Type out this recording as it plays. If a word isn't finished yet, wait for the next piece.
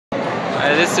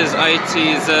This is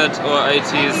ITZ or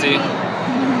ITZ.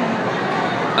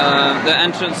 The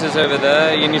entrance is over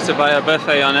there. You need to buy a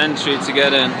buffet on entry to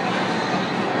get in.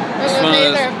 But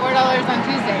buffets are $4 on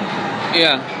Tuesday.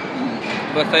 Yeah.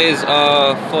 Buffets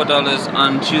are $4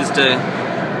 on Tuesday.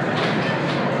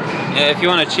 Yeah, if you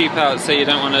want to cheap out, say you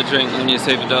don't want to drink, then you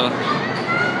save $1.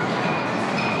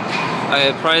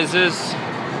 Prizes.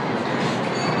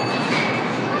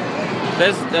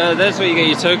 There's where you get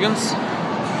your tokens.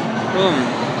 Boom.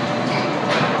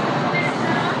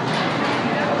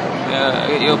 Yeah,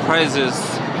 get your prizes.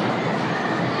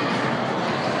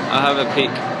 I'll have a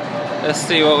peek. Let's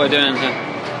see what we're doing here.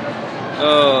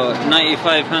 Oh,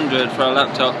 9,500 for a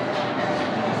laptop.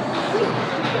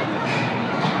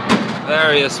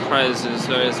 Various prizes.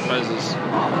 Don't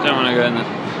want to go in there.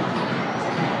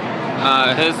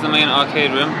 Here's the main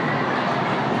arcade room.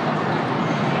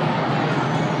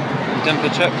 Dimper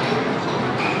check.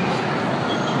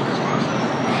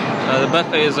 The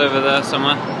buffet is over there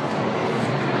somewhere.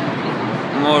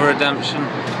 More redemption.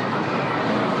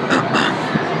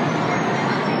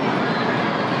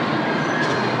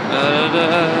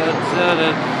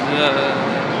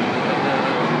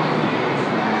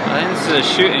 I think this is a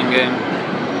shooting game.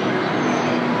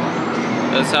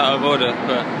 That's out of order,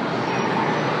 but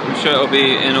I'm sure it'll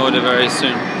be in order very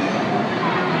soon.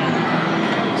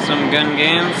 Some gun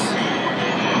games.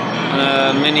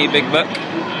 Mini Big Buck.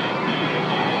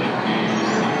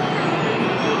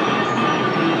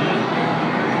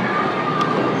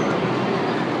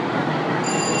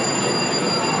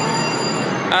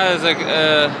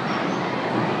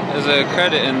 There's a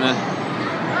credit in the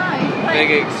Big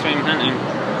Extreme Hunting.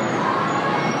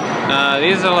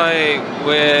 These are like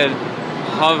weird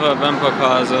hover bumper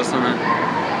cars or something.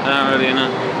 I don't really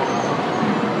know.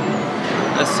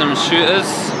 There's some shooters.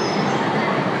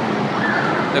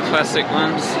 The classic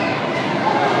ones.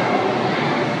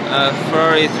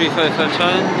 Ferrari 355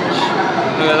 Challenge.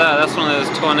 Look at that, that's one of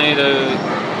those tornado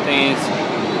thingies.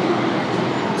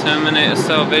 Terminator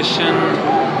Salvation.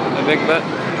 A big bet.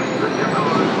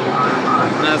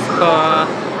 NASCAR.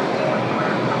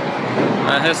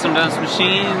 Here's some dance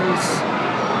machines.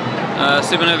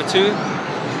 Supernova 2.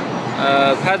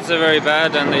 Pads are very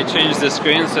bad and they changed the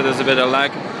screen, so there's a bit of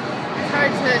lag. It's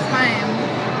hard to time.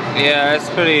 Yeah, it's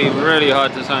really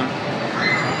hard to time.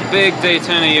 Big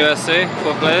Daytona USA,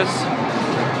 4 players.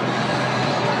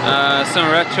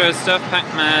 Some retro stuff,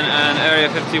 Pac-Man and Area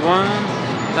 51.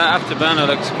 That Afterburner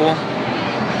looks cool.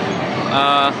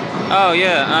 Oh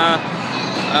yeah,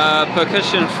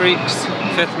 Percussion Freaks,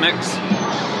 5th mix.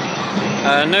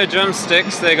 No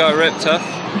drumsticks, they got ripped off.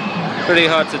 Pretty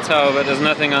hard to tell, but there's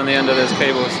nothing on the end of those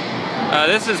cables.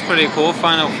 This is pretty cool,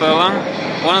 Final Furlong.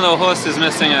 One of the horses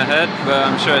missing a head, but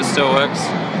I'm sure it still works.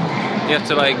 You have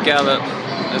to like gallop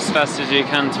as fast as you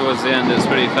can towards the end, it's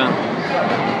pretty fun.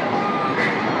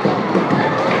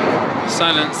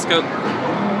 Silent scope,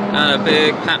 and a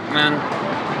big Pac-Man.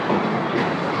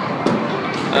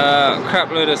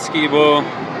 Crap load of skee ball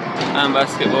and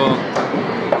basketball.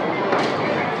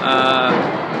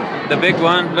 The big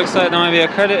one, looks like there might be a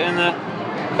credit in there.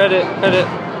 Credit.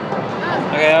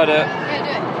 Okay, I'll do it. Yeah,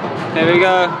 do it. Here we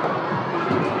go.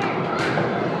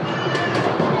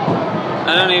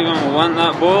 I don't even want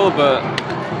that ball, but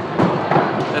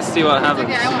let's see what happens.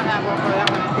 Okay, I want that ball for that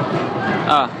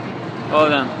one. Well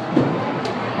done.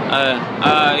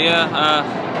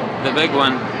 The big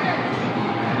one.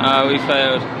 We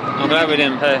failed. I'm glad we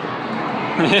didn't pay.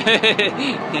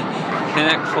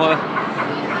 Connect 4.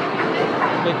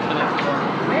 Big Connect 4.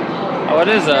 Oh, what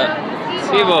is that?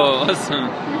 Seaball, awesome.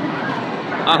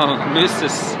 Oh,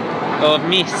 Moosis. Or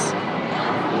Meese.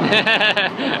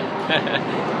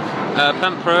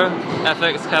 Pump Pro,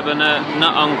 FX Cabinet,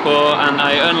 not Encore, and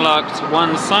I unlocked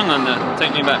one song on there,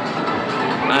 Take Me Back.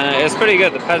 It's pretty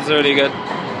good, the pads are really good,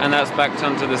 and that's backed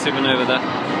onto the Supernova there.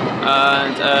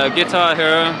 And Guitar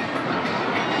Hero.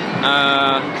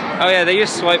 Oh yeah, they use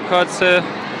swipe cards here.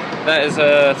 That is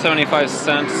 75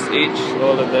 cents each,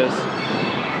 all of those.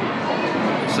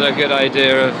 So a good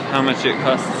idea of how much it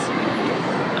costs.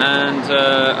 And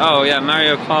oh yeah,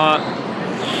 Mario Kart,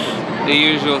 the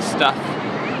usual stuff.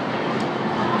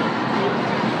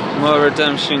 More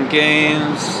redemption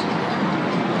games.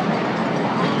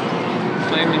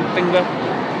 Flaming Finger.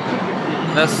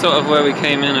 That's sort of where we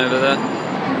came in over there.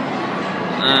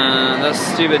 That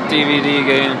stupid DVD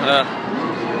game.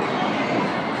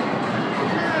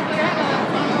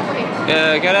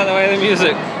 Yeah, get out of the way of the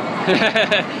music.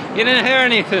 You didn't hear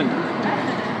anything.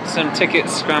 Some ticket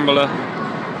scrambler.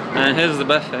 And here's the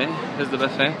buffet. Here's the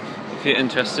buffet, if you're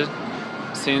interested.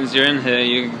 As soon as you're in here,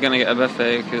 you're gonna get a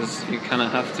buffet because you kind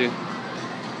of have to.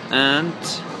 And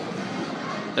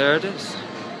there it is.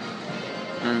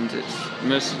 And it's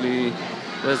mostly,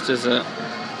 there's dessert.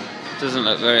 Doesn't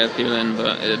look very appealing,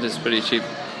 but it is pretty cheap.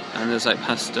 And there's like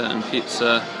pasta and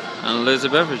pizza and loads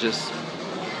of beverages.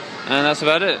 And that's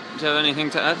about it. Do you have anything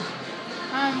to add?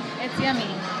 It's yummy.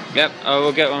 Yep, I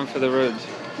will get one for the road.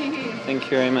 Thank you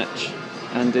very much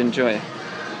and enjoy.